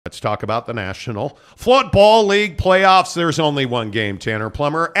Let's talk about the National Football League playoffs. There's only one game, Tanner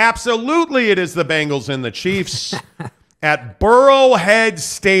Plummer. Absolutely, it is the Bengals and the Chiefs at Burrowhead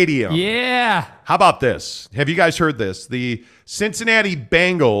Stadium. Yeah. How about this? Have you guys heard this? The Cincinnati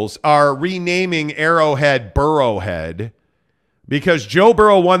Bengals are renaming Arrowhead Burrowhead because Joe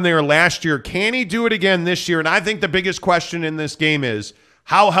Burrow won there last year. Can he do it again this year? And I think the biggest question in this game is,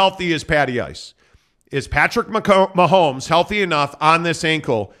 how healthy is Patty Ice? Is Patrick Mahomes healthy enough on this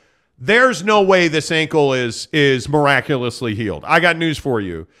ankle? There's no way this ankle is miraculously healed. I got news for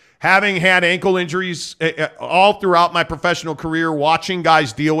you. Having had ankle injuries all throughout my professional career, watching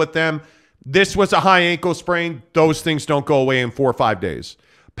guys deal with them, this was a high ankle sprain. Those things don't go away in 4 or 5 days.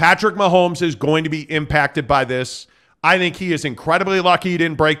 Patrick Mahomes is going to be impacted by this. I think he is incredibly lucky he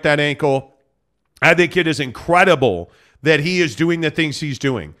didn't break that ankle. I think it is incredible that he is doing the things he's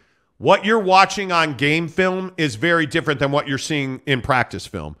doing. What you're watching on game film is very different than what you're seeing in practice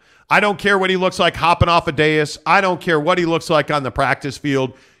film. I don't care what he looks like hopping off a dais. I don't care what he looks like on the practice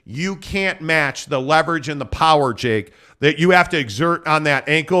field. You can't match the leverage and the power, Jake, that you have to exert on that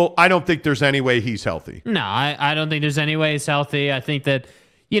ankle. I don't think there's any way he's healthy. No, I don't think there's any way he's healthy. I think that,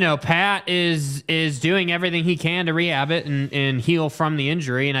 Pat is doing everything he can to rehab it and heal from the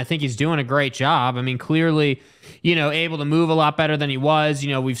injury, and I think he's doing a great job. I mean, clearly, able to move a lot better than he was.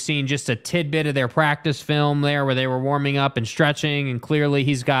 We've seen just a tidbit of their practice film there where they were warming up and stretching, and clearly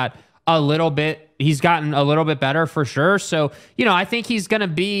he's gotten a little bit better for sure. So, I think he's going to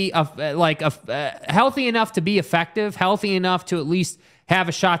be healthy enough to be effective, healthy enough to at least have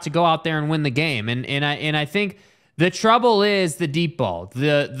a shot to go out there and win the game. And I think the trouble is the deep ball,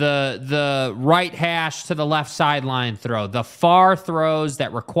 the right hash to the left sideline throw, the far throws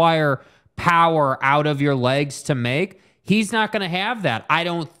that require power out of your legs to make. He's not going to have that. I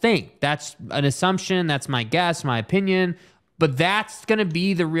don't think. That's an assumption. That's my guess, my opinion. But that's going to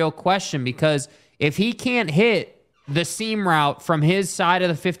be the real question, because if he can't hit the seam route from his side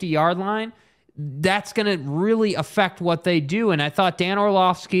of the 50-yard line, that's going to really affect what they do. And I thought Dan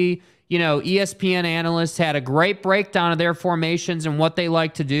Orlovsky, ESPN analyst, had a great breakdown of their formations and what they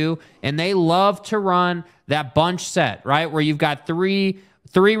like to do. And they love to run that bunch set, right, where you've got three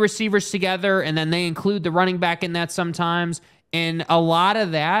receivers together, and then they include the running back in that sometimes. And a lot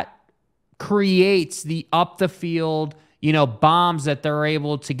of that creates the up the field, bombs that they're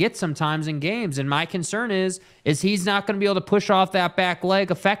able to get sometimes in games. And my concern is he's not going to be able to push off that back leg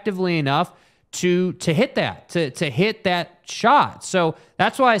effectively enough to hit that, to hit that shot. So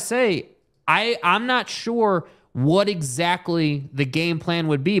that's why I say I'm not sure what exactly the game plan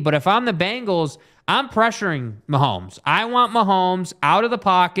would be. But if I'm the Bengals, I'm pressuring Mahomes. I want Mahomes out of the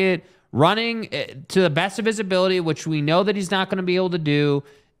pocket, running to the best of his ability, which we know that he's not going to be able to do.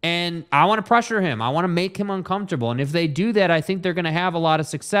 And I want to pressure him. I want to make him uncomfortable. And if they do that, I think they're going to have a lot of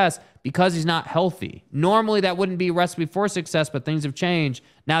success because he's not healthy. Normally, that wouldn't be a recipe for success, but things have changed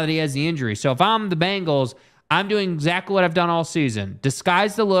now that he has the injury. So if I'm the Bengals, I'm doing exactly what I've done all season.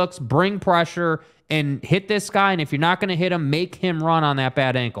 Disguise the looks, bring pressure, and hit this guy. And if you're not going to hit him, make him run on that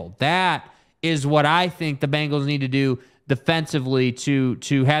bad ankle. That is what I think the Bengals need to do defensively to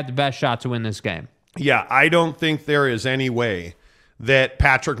have the best shot to win this game. Yeah, I don't think there is any way that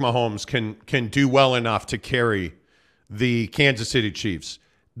Patrick Mahomes can do well enough to carry the Kansas City Chiefs.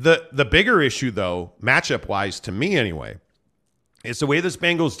 The bigger issue, though, matchup-wise, to me anyway, is the way this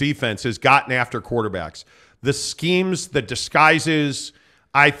Bengals defense has gotten after quarterbacks. The schemes, the disguises,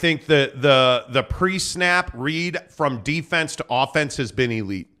 I think the pre-snap read from defense to offense has been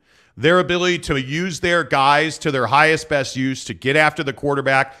elite. Their ability to use their guys to their highest best use to get after the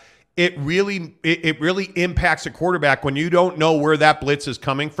quarterback, it really impacts a quarterback when you don't know where that blitz is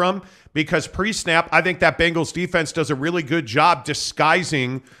coming from, because pre-snap, I think that Bengals defense does a really good job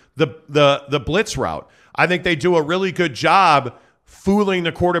disguising the blitz route. I think they do a really good job fooling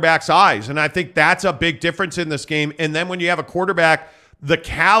the quarterback's eyes, and I think that's a big difference in this game. And then when you have a quarterback the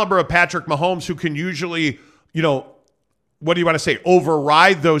caliber of Patrick Mahomes, who can usually, what do you want to say,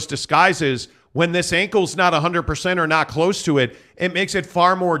 override those disguises, when this ankle's not 100% or not close to it, it makes it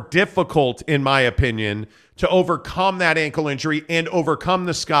far more difficult, in my opinion, to overcome that ankle injury and overcome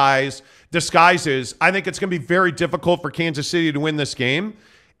the disguises. I think it's going to be very difficult for Kansas City to win this game.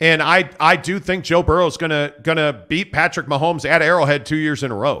 And I do think Joe Burrow is gonna beat Patrick Mahomes at Arrowhead 2 years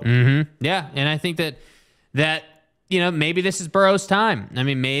in a row. Mm-hmm. Yeah, and I think that maybe this is Burrow's time. I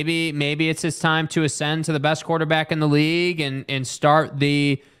mean, maybe it's his time to ascend to the best quarterback in the league and start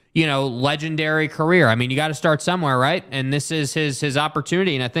the legendary career. I mean, you got to start somewhere, right? And this is his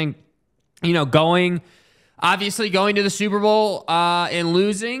opportunity. And I think going Obviously, going to the Super Bowl and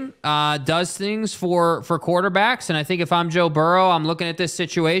losing does things for quarterbacks. And I think if I'm Joe Burrow, I'm looking at this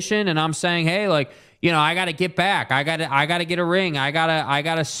situation and I'm saying, hey, like, I got to get back. I got to get a ring. I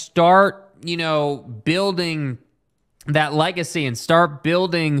gotta start, building that legacy and start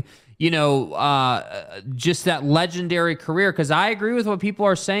building, just that legendary career. Because I agree with what people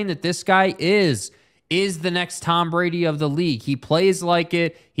are saying, that this guy is the next Tom Brady of the league. He plays like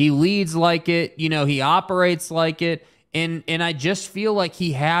it. He leads like it. He operates like it. And I just feel like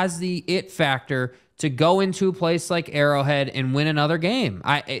he has the it factor to go into a place like Arrowhead and win another game.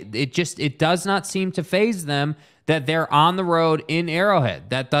 It does not seem to faze them that they're on the road in Arrowhead.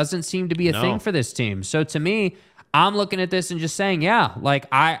 That doesn't seem to be a thing for this team. So to me, I'm looking at this and just saying, yeah, like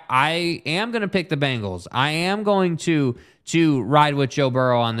I am going to pick the Bengals. I am going to ride with Joe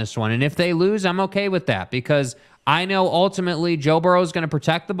Burrow on this one. And if they lose, I'm okay with that because I know ultimately Joe Burrow is going to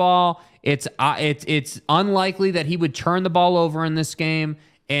protect the ball. It's unlikely that he would turn the ball over in this game.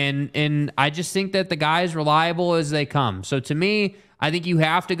 And I just think that the guy is reliable as they come. So to me, I think you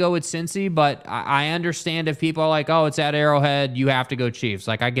have to go with Cincy, but I understand if people are like, oh, it's at Arrowhead, you have to go Chiefs.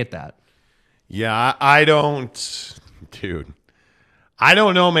 Like, I get that. Yeah, I don't, dude. I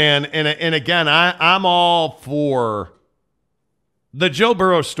don't know, man. And again, I'm all for the Joe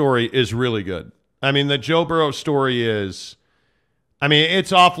Burrow story is really good. I mean, the Joe Burrow story is,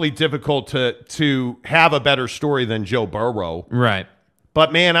 it's awfully difficult to have a better story than Joe Burrow. Right.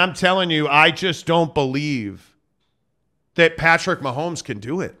 But, man, I'm telling you, I just don't believe that Patrick Mahomes can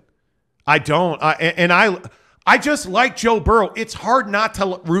do it. I don't. I just like Joe Burrow. It's hard not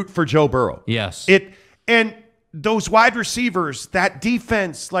to root for Joe Burrow. Yes. And those wide receivers, that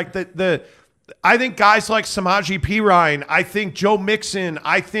defense, like I think guys like Samaje Perine, I think Joe Mixon,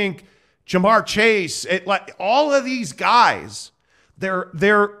 I think Jamar Chase, like all of these guys,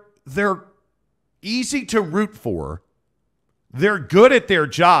 they're easy to root for. They're good at their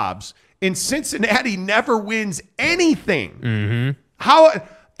jobs. And Cincinnati never wins anything. Mm-hmm.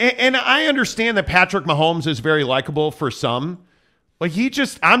 And I understand that Patrick Mahomes is very likable for some, but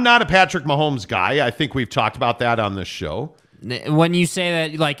I'm not a Patrick Mahomes guy. I think we've talked about that on this show. When you say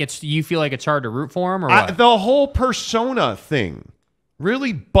that, like you feel like it's hard to root for him, or what? The whole persona thing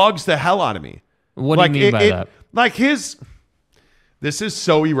really bugs the hell out of me. What do you mean by that? Like this is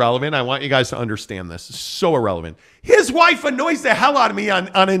so irrelevant. I want you guys to understand this. It's so irrelevant. His wife annoys the hell out of me on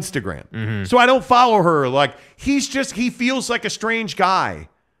Instagram. Mm-hmm. So I don't follow her. Like he feels like a strange guy.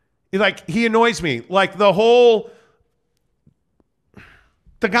 Like he annoys me. Like the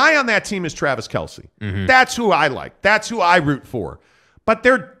guy on that team is Travis Kelce. Mm-hmm. That's who I like. That's who I root for. But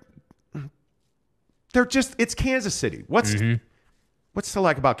they're just, it's Kansas City. What's to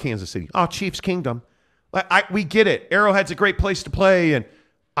like about Kansas City? Oh, Chiefs Kingdom. We get it. Arrowhead's a great place to play, and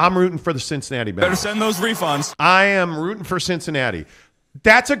I'm rooting for the Cincinnati Bengals. Better send those refunds. I am rooting for Cincinnati.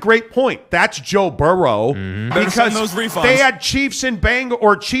 That's a great point. That's Joe Burrow. Mm-hmm. Because those refunds. They had Chiefs and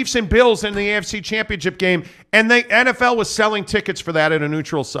Bills in the AFC Championship game, and the NFL was selling tickets for that at a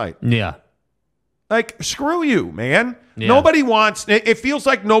neutral site. Yeah. Like, screw you, man. Yeah. Nobody wants – it feels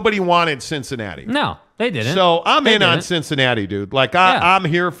like nobody wanted Cincinnati. No, they didn't. So I'm in on Cincinnati, dude. Like, I'm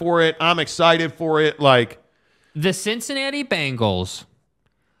here for it. I'm excited for it. Like, the Cincinnati Bengals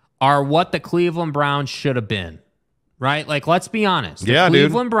are what the Cleveland Browns should have been. Right? Like, let's be honest. The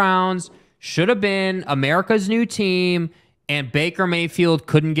Cleveland Browns should have been America's new team, and Baker Mayfield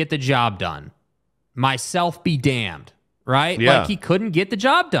couldn't get the job done. Myself be damned. Right? Yeah. Like, he couldn't get the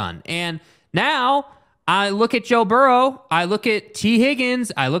job done. And now I look at Joe Burrow. I look at T.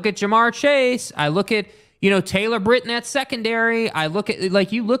 Higgins. I look at Jamar Chase. I look at, Taylor Britton at secondary. I look at,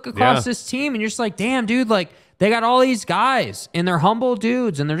 like, you look across this team, and you're just like, damn, dude, like, they got all these guys, and they're humble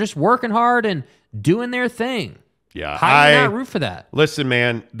dudes, and they're just working hard and doing their thing. Yeah, how do you not root for that? Listen,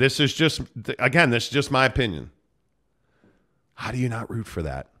 man, this is just my opinion. How do you not root for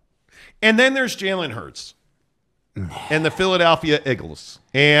that? And then there's Jalen Hurts and the Philadelphia Eagles.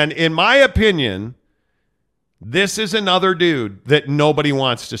 And in my opinion, this is another dude that nobody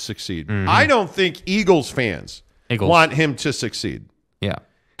wants to succeed. Mm-hmm. I don't think Eagles fans want him to succeed. Yeah.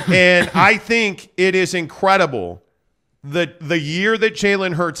 And I think it is incredible the year that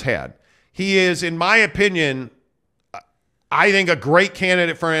Jalen Hurts had. He is, in my opinion, I think a great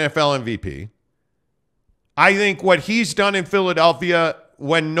candidate for an NFL MVP. I think what he's done in Philadelphia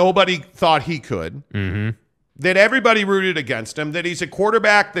when nobody thought he could, that everybody rooted against him, that he's a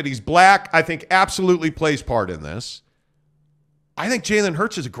quarterback, that he's black, I think absolutely plays part in this. I think Jalen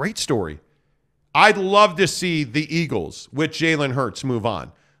Hurts is a great story. I'd love to see the Eagles with Jalen Hurts move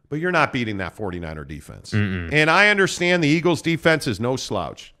on, but you're not beating that 49er defense. And I understand the Eagles defense is no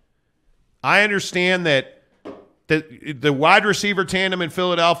slouch. I understand that The wide receiver tandem in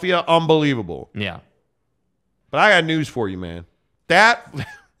Philadelphia, unbelievable. Yeah. But I got news for you, man. That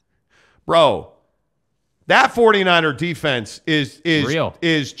 49er defense is real.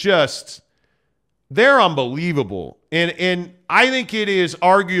 Is just, they're unbelievable. And I think it is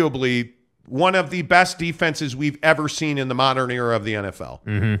arguably one of the best defenses we've ever seen in the modern era of the NFL.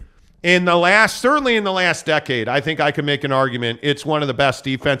 Mm-hmm. Certainly in the last decade, I think I can make an argument it's one of the best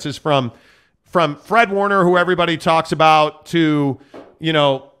defenses from Fred Warner, who everybody talks about, to,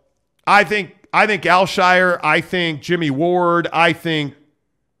 I think Alshire, I think Jimmy Ward, I think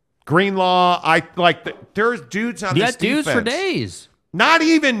Greenlaw, there's dudes on this defense. Dudes for days. Not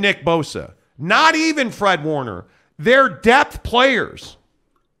even Nick Bosa, not even Fred Warner. They're depth players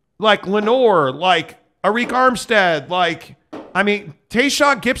like Lenore, like Arik Armstead,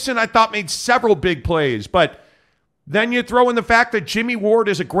 Tayshaun Gibson, I thought made several big plays, but then you throw in the fact that Jimmy Ward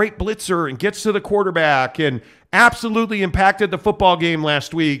is a great blitzer and gets to the quarterback and absolutely impacted the football game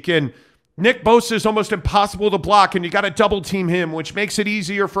last week. And Nick Bosa is almost impossible to block, and you got to double team him, which makes it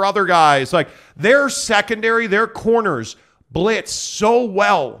easier for other guys. Like, their secondary, their corners blitz so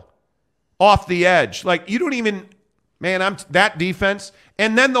well off the edge. Like, you don't even, that defense.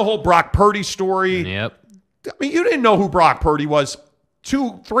 And then the whole Brock Purdy story. Yep. You didn't know who Brock Purdy was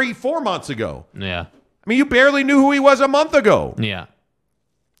 2, 3, 4 months ago. Yeah. You barely knew who he was a month ago. Yeah.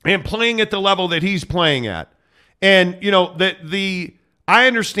 And playing at the level that he's playing at. And, I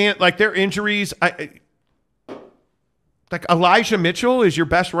understand, their injuries. Elijah Mitchell is your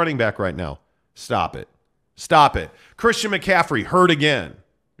best running back right now. Stop it. Christian McCaffrey, hurt again.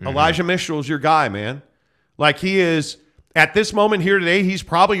 Mm-hmm. Elijah Mitchell is your guy, man. He is, at this moment here today, he's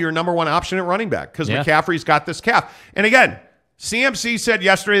probably your number one option at running back because McCaffrey's got this calf. And again, CMC said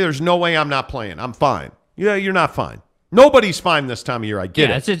yesterday, there's no way I'm not playing. I'm fine. Yeah, you're not fine. Nobody's fine this time of year. I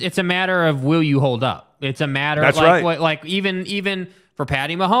get it. It's a matter of will you hold up. It's a matter of even for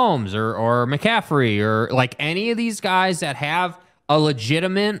Patty Mahomes or McCaffrey or any of these guys that have a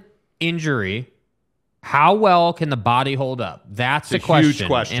legitimate injury, how well can the body hold up? That's the question. Huge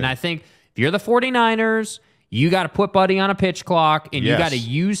question. And I think if you're the 49ers, you got to put Buddy on a pitch clock and you got to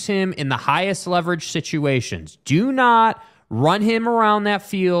use him in the highest leverage situations. Do not run him around that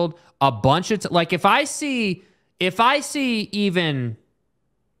field a bunch of if I see even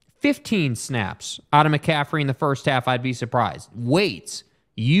 15 snaps out of McCaffrey in the first half, I'd be surprised. Wait.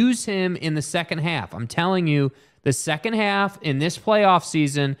 Use him in the second half. I'm telling you, the second half in this playoff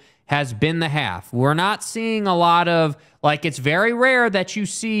season has been the half. We're not seeing a lot of, it's very rare that you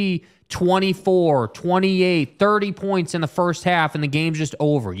see 24, 28, 30 points in the first half and the game's just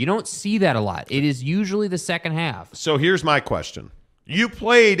over. You don't see that a lot. It is usually the second half. So here's my question. You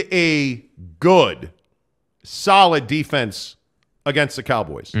played a good, solid defense against the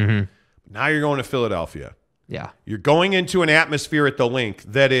Cowboys. Mm-hmm. Now you're going to Philadelphia. Yeah. You're going into an atmosphere at the Link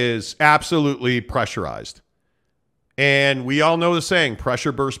that is absolutely pressurized. And we all know the saying,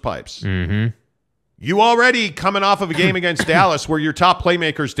 pressure bursts pipes. Mm-hmm. You already coming off of a game against Dallas where your top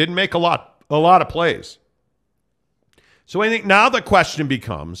playmakers didn't make a lot of plays. So I think now the question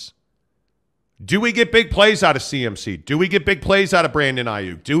becomes, do we get big plays out of CMC? Do we get big plays out of Brandon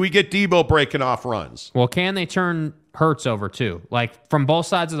Ayuk? Do we get Debo breaking off runs? Well, can they turn Hurts over too? From both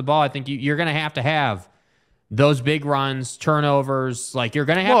sides of the ball, I think you're going to have those big runs, turnovers. You're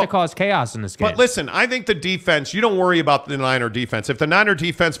going to have to cause chaos in this game. But listen, I think the defense, you don't worry about the Niner defense. If the Niner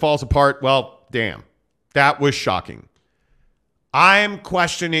defense falls apart, well, damn. That was shocking. I'm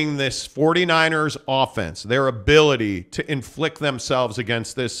questioning this 49ers offense, their ability to inflict themselves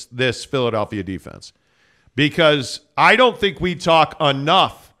against this Philadelphia defense. Because I don't think we talk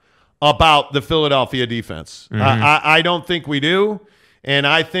enough about the Philadelphia defense. Mm-hmm. I don't think we do. And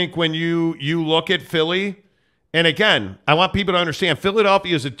I think when you look at Philly, and again, I want people to understand,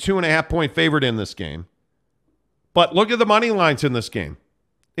 Philadelphia is a 2.5-point favorite in this game. But look at the money lines in this game.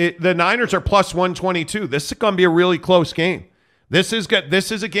 The Niners are plus 122. This is going to be a really close game. This is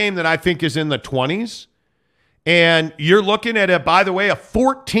a game that I think is in the 20s. And you're looking at, by the way, a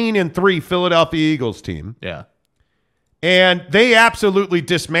 14-3 Philadelphia Eagles team. Yeah. And they absolutely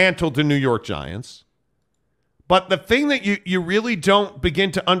dismantled the New York Giants. But the thing that you really don't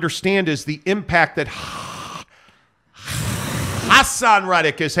begin to understand is the impact that Hassan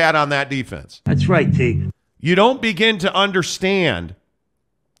Reddick has had on that defense. That's right, T. You don't begin to understand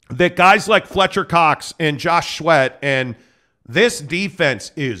that guys like Fletcher Cox and Josh Sweat and this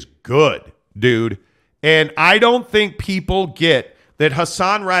defense is good, dude. And I don't think people get that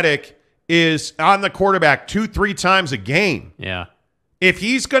Hassan Reddick is on the quarterback 2-3 times a game. Yeah. If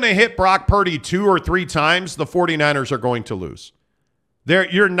he's going to hit Brock Purdy 2 or 3 times, the 49ers are going to lose.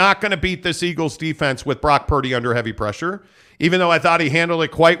 You're not going to beat this Eagles defense with Brock Purdy under heavy pressure, even though I thought he handled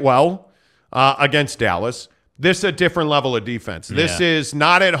it quite well against Dallas. This is a different level of defense. Yeah. This is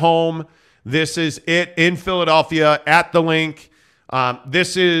not at home. This is it in Philadelphia at the Link.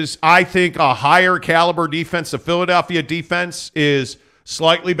 This is, I think, a higher caliber defense. The Philadelphia defense is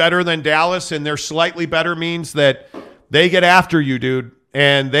slightly better than Dallas, and their slightly better means that they get after you, dude.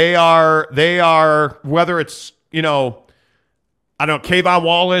 And they are, whether it's, I don't know, Kayvon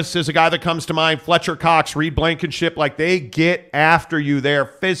Wallace is a guy that comes to mind, Fletcher Cox, Reed Blankenship, like they get after you. They're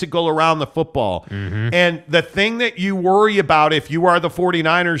physical around the football. And the thing that you worry about if you are the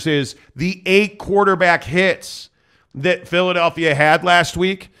 49ers is the 8 quarterback hits that Philadelphia had last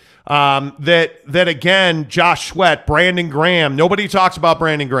week. That again, Josh Sweat, Brandon Graham, nobody talks about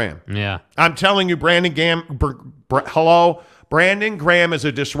Brandon Graham. Yeah. I'm telling you, Brandon Graham is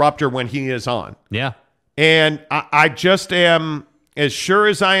a disruptor when he is on. Yeah. And I just am, as sure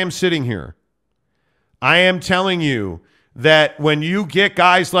as I am sitting here, I am telling you that when you get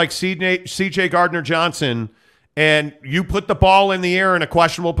guys like C.J. Gardner-Johnson and you put the ball in the air in a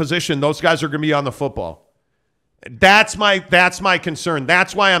questionable position, those guys are going to be on the football. That's my concern.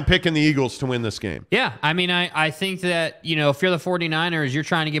 That's why I'm picking the Eagles to win this game. Yeah, I mean, I think that, if you're the 49ers, you're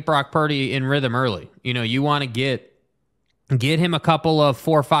trying to get Brock Purdy in rhythm early. You want to get him a couple of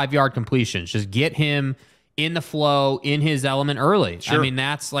 4 or 5 yard completions. Just get him in the flow, in his element early. Sure. I mean,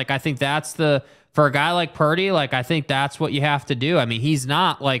 I think that's for a guy like Purdy, I think that's what you have to do. I mean, he's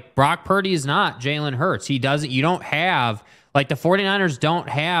not Brock Purdy is not Jalen Hurts. You don't have, the 49ers don't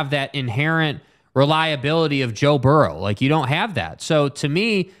have that inherent reliability of Joe Burrow. You don't have that. So to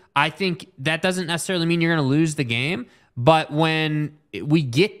me, I think that doesn't necessarily mean you're going to lose the game. But when we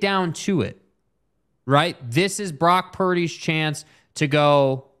get down to it, right, this is Brock Purdy's chance to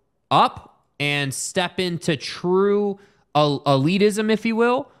go up and step into true elitism, if you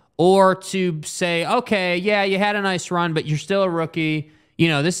will, or to say, okay, yeah, you had a nice run, but you're still a rookie.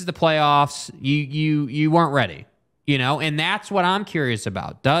 This is the playoffs. You weren't ready, and that's what I'm curious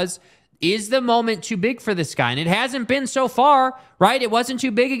about. Is the moment too big for this guy? And it hasn't been so far, right? It wasn't too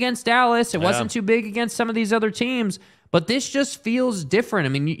big against Dallas. It wasn't too big against some of these other teams, but this just feels different. I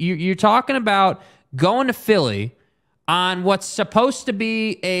mean, you're talking about going to Philly on what's supposed to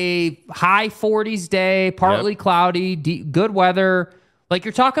be a high 40s day, partly cloudy, good weather.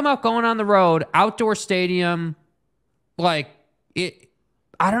 You're talking about going on the road, outdoor stadium. I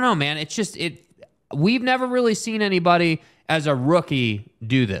don't know, man. It's just, we've never really seen anybody as a rookie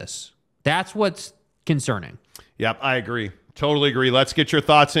do this. That's what's concerning. Yep, I agree. Totally agree. Let's get your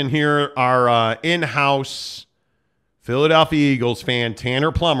thoughts in here. Our in-house Philadelphia Eagles fan,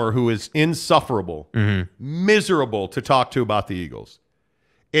 Tanner Plummer, who is insufferable, miserable to talk to about the Eagles.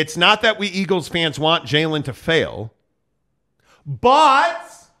 It's not that we Eagles fans want Jalen to fail, but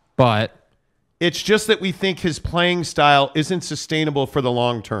it's just that we think his playing style isn't sustainable for the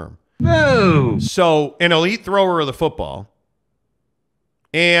long term. No. So an elite thrower of the football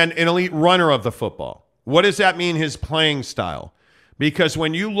and an elite runner of the football. What does that mean, his playing style? Because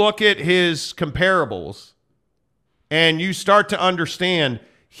when you look at his comparables and you start to understand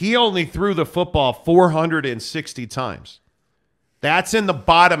he only threw the football 460 times. That's in the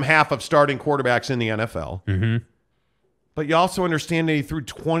bottom half of starting quarterbacks in the NFL. But you also understand that he threw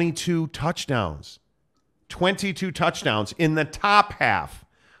 22 touchdowns. 22 touchdowns in the top half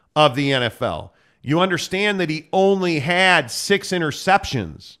of the NFL. You understand that he only had 6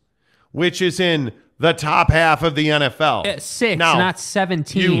 interceptions, which is in the top half of the NFL. 6, now, not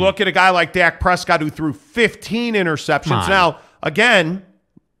 17. You look at a guy like Dak Prescott who threw 15 interceptions. Now, again,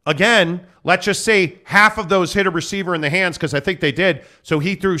 let's just say half of those hit a receiver in the hands because I think they did. So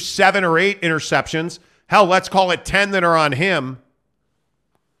he threw 7 or 8 interceptions. Hell, let's call it 10 that are on him.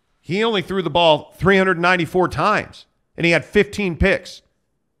 He only threw the ball 394 times, and he had 15 picks.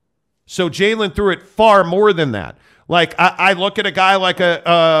 So Jalen threw it far more than that. I look at a guy like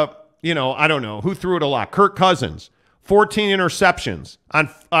I don't know, who threw it a lot? Kirk Cousins, 14 interceptions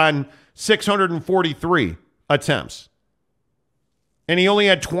on 643 attempts. And he only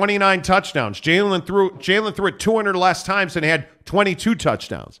had 29 touchdowns. Jalen threw it 200 less times and had 22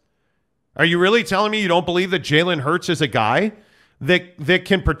 touchdowns. Are you really telling me you don't believe that Jalen Hurts is a guy that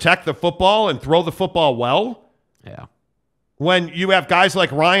can protect the football and throw the football well? Yeah. When you have guys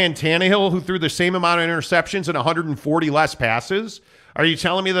like Ryan Tannehill who threw the same amount of interceptions and 140 less passes? Are you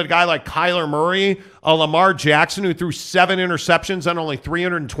telling me that a guy like Kyler Murray, a Lamar Jackson who threw 7 interceptions on only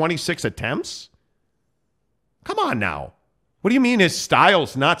 326 attempts? Come on now. What do you mean his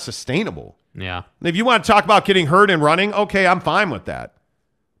style's not sustainable? Yeah. If you want to talk about getting hurt and running, okay, I'm fine with that.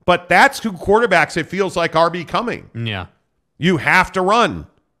 But that's who quarterbacks, it feels like, are becoming. Yeah. You have to run.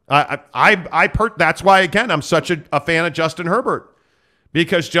 That's why, again, I'm such a fan of Justin Herbert,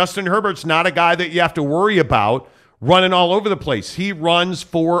 because Justin Herbert's not a guy that you have to worry about running all over the place. He runs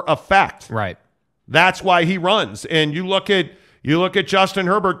for effect. Right. That's why he runs. And you look at Justin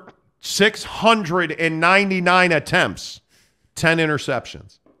Herbert, 699 attempts, 10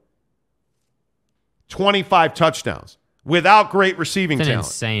 interceptions, 25 touchdowns without great receiving It's an talent.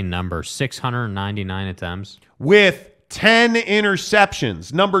 insane number. 699 attempts. With 10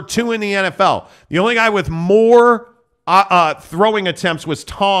 interceptions, number 2 in the NFL. The only guy with more throwing attempts was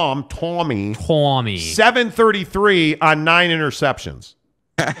Tommy. 733 on 9 interceptions.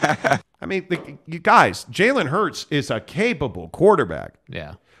 I mean, you guys, Jalen Hurts is a capable quarterback.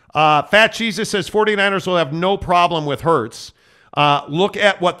 Yeah. Fat Jesus says 49ers will have no problem with Hurts. Look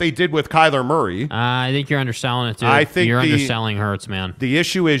at what they did with Kyler Murray. I think you're underselling it, too. I think you're underselling Hurts, man. The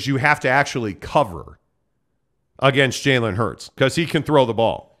issue is you have to actually cover against Jalen Hurts because he can throw the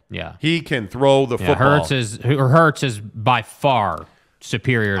ball. Yeah. He can throw the football. Hurts is by far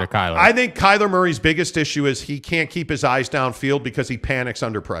superior to Kyler. I think Kyler Murray's biggest issue is he can't keep his eyes downfield because he panics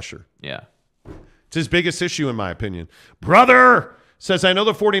under pressure. Yeah. It's his biggest issue, in my opinion. Brother says, I know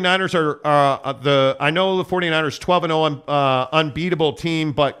the 49ers are 12-0 unbeatable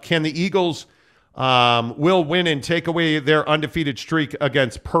team, but can the Eagles will win and take away their undefeated streak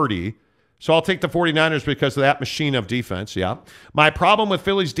against Purdy? So I'll take the 49ers because of that machine of defense, yeah. My problem with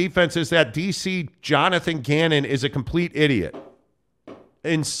Philly's defense is that DC Jonathan Gannon is a complete idiot.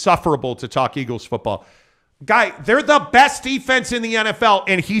 Insufferable to talk Eagles football. Guy, they're the best defense in the NFL,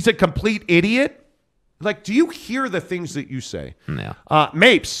 and he's a complete idiot? Like, do you hear the things that you say? Yeah.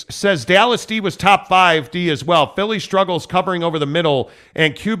 Mapes says Dallas D was top 5 D as well. Philly struggles covering over the middle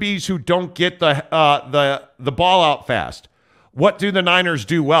and QBs who don't get the ball out fast. What do the Niners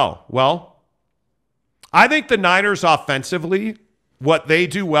do well? Well, I think the Niners offensively, what they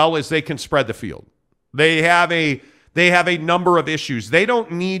do well is they can spread the field. They have a number of issues. They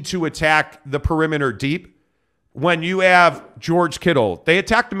don't need to attack the perimeter deep. When you have George Kittle, they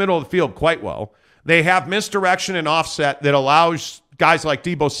attack the middle of the field quite well. They have misdirection and offset that allows guys like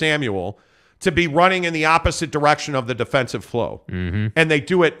Deebo Samuel to be running in the opposite direction of the defensive flow. Mm-hmm. And they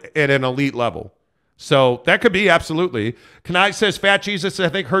do it at an elite level. So that could be absolutely. Kanai says, Fat Jesus, I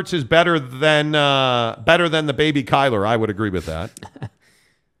think Hurts is better than the baby Kyler. I would agree with that.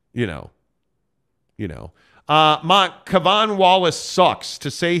 Kevon Wallace sucks.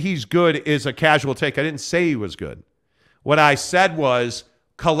 To say he's good is a casual take. I didn't say he was good. What I said was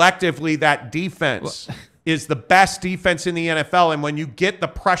collectively that defense is the best defense in the NFL. And when you get the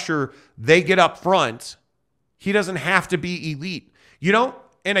pressure they get up front, he doesn't have to be elite.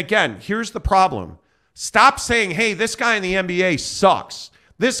 And again, here's the problem. Stop saying, hey, this guy in the NBA sucks.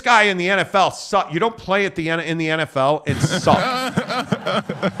 This guy in the NFL sucks. You don't play in the NFL and suck.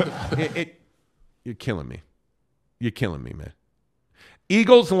 You're killing me. You're killing me, man.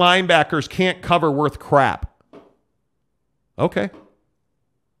 Eagles linebackers can't cover worth crap. Okay.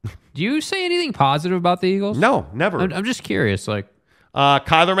 Do you say anything positive about the Eagles? No, never. I'm just curious. Kyler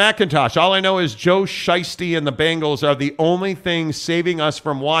McIntosh. All I know is Joe Shiesty and the Bengals are the only thing saving us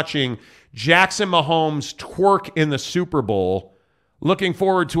from watching Jackson Mahomes twerk in the Super Bowl. Looking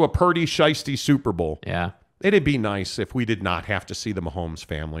forward to a Purdy Shiesty Super Bowl. Yeah. It'd be nice if we did not have to see the Mahomes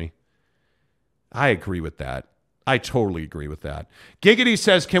family. I agree with that. I totally agree with that. Giggity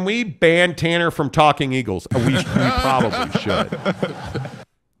says, can we ban Tanner from talking Eagles? We probably should.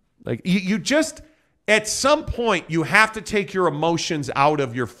 Like you just, at some point, you have to take your emotions out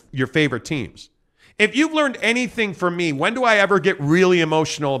of your favorite teams. If you've learned anything from me, when do I ever get really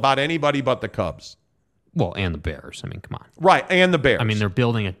emotional about anybody but the Cubs? Well, and the Bears. I mean, come on. Right, and the Bears. I mean, they're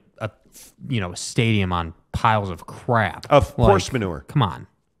building a stadium on piles of crap. Of horse manure. Come on.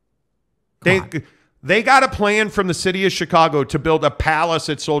 They got a plan from the city of Chicago to build a palace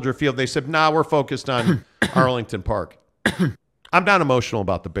at Soldier Field. They said, we're focused on Arlington Park. I'm not emotional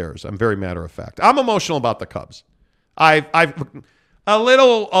about the Bears. I'm very matter of fact. I'm emotional about the Cubs. I've a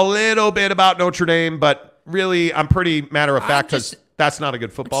little bit about Notre Dame, but really I'm pretty matter of fact because that's not a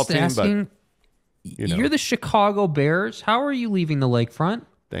good football team. Asking, but you're the Chicago Bears. How are you leaving the lakefront?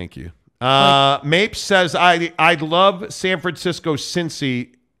 Thank you. Mapes says I'd love San Francisco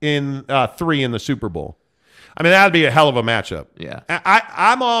Cincy in 3 in the Super Bowl. I mean, that'd be a hell of a matchup. Yeah.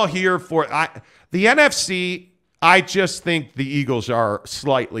 I'm all here for the NFC. I just think the Eagles are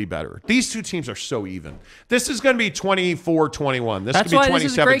slightly better. These two teams are so even. This is going to be 24-21. This could be 27-24. This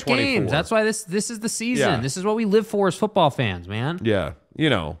is great games. That's why this is the season. Yeah. This is what we live for as football fans, man. Yeah.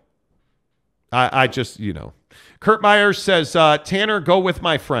 I just, Kurt Myers says, Tanner, go with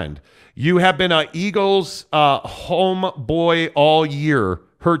my friend. You have been an Eagles homeboy all year.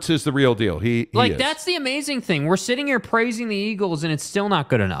 Hurts is the real deal. He is. That's the amazing thing. We're sitting here praising the Eagles, and it's still not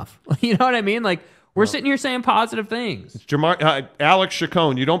good enough. You know what I mean? Like, we're sitting here saying positive things. Alex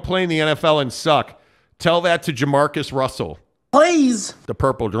Chacon, you don't play in the NFL and suck. Tell that to Jamarcus Russell. Please. The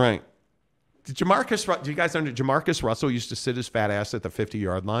purple drink. Do you guys know Jamarcus Russell used to sit his fat ass at the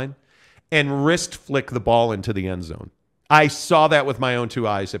 50-yard line and wrist flick the ball into the end zone? I saw that with my own two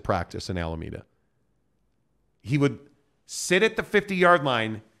eyes at practice in Alameda. He would sit at the 50-yard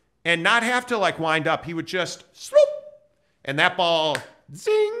line and not have to like wind up. He would just swoop, and that ball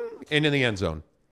zing into the end zone.